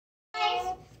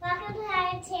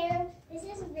hi Tim. This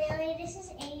is Billy, this is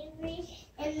Avery,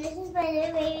 and this is my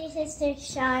new baby sister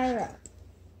Charlotte.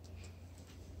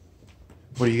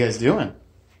 What are you guys doing?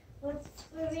 We're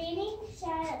reading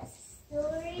Charlotte's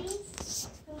stories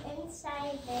from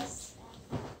inside this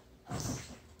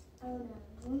stuff. Oh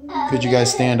no. Could you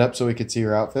guys stand up so we could see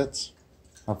your outfits?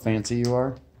 How fancy you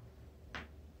are?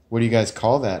 What do you guys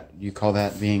call that? You call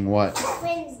that being what?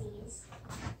 Twinsies.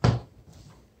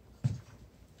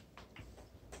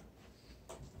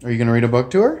 Are you going to read a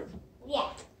book to her? Yeah.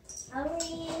 I'll read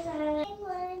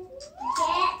one.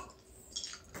 Get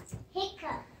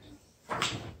Hiccups.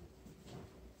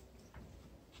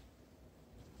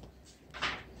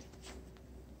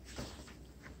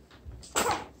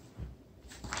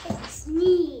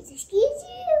 Sneeze. Excuse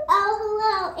you?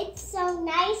 Oh, hello. It's so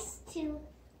nice to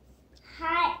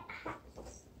hi.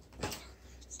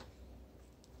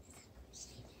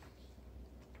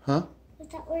 Huh?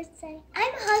 What's that word say?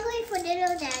 I'm hungry for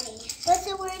little daddy. What's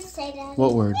the word say, Daddy?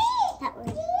 What word? That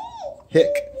word.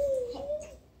 Hick.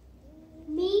 Hick.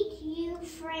 Meet you,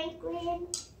 Franklin.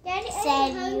 Daddy,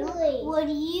 said I'm hungry. Would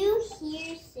you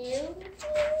hear soon?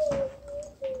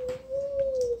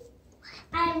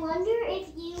 I wonder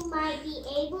if you might be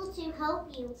able to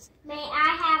help you. May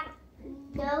I have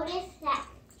noticed that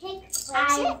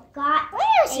I've got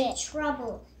a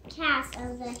trouble cast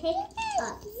of the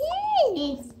hiccups.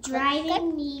 It's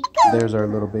driving me crazy. There's our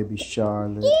little baby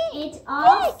Charlotte. It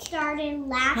all started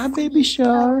last Hi, baby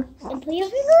Char. And put your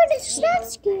finger in the snap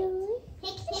school.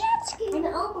 I'm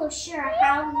almost sure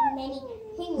how many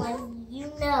penguins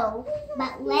you know,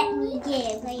 but let me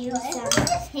give you some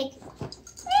hiccups.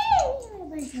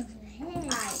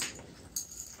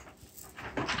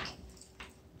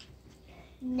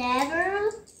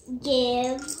 Never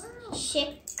give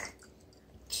shit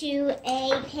to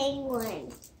a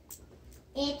penguin.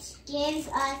 It gives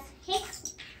us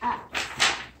hiccups.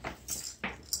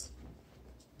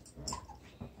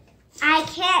 I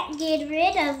can't get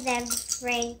rid of them,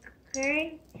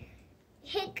 Franklin.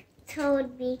 Hick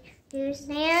told me to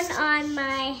stand on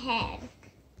my head.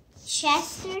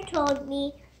 Chester told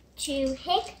me to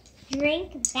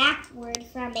drink backward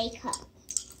from a cup.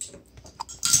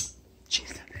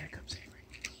 She's got the hiccups, Avery.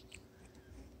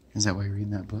 Is that why you're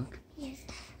reading that book? Yes.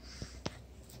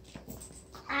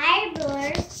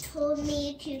 Avery told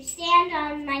me to stand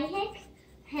on my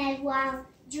head while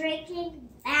drinking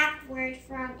backward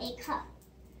from a cup.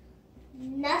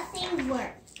 Nothing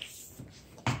works.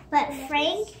 But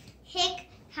Frank Hick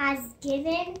has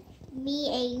given me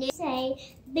a new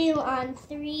say. Boo on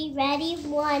 3. Ready?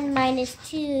 1 minus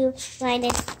 2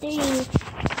 minus 3. ...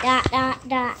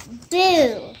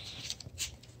 Boo.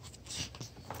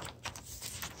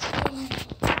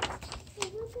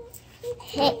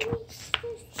 Hick.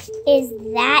 Is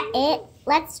that it?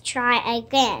 Let's try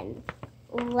again.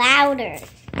 Louder.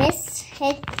 This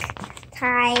hick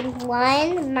time.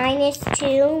 1 minus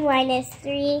 2 minus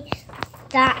 3. ...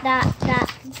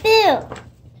 Boo.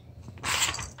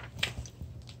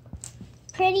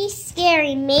 Pretty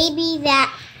scary. Maybe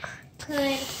that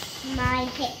could my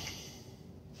hick.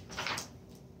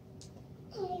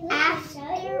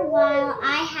 After a while,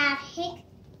 I have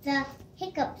the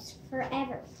hiccups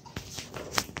forever.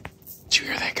 Did you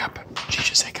hear the hiccup? She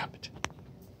just hiccuped.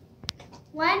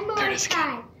 One more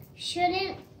time.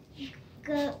 Shouldn't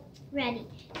go ready.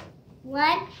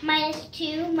 1 minus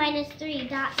 2 minus 3. ...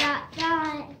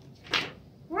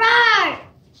 Roar!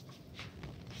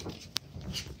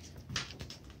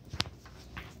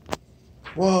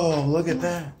 Whoa, look at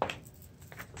that.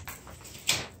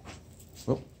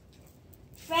 Oh.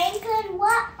 Franklin,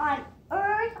 what on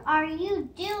earth are you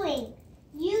doing?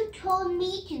 You told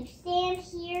me to stand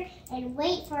here and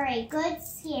wait for a good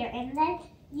scare, and then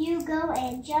you go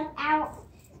and jump out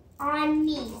on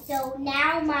me. So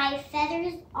now my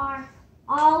feathers are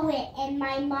all wet, and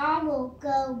my mom will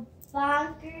go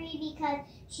bonkery because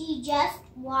she just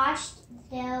washed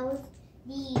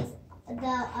these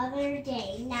the other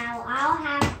day. Now I'll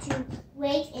have to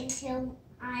wait until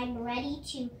I'm ready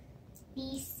to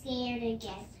be scared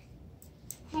again.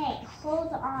 Hey,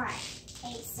 hold on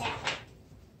a second.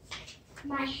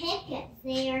 My hiccups,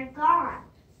 they are gone.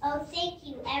 Oh, thank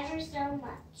you ever so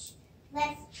much.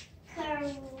 Let's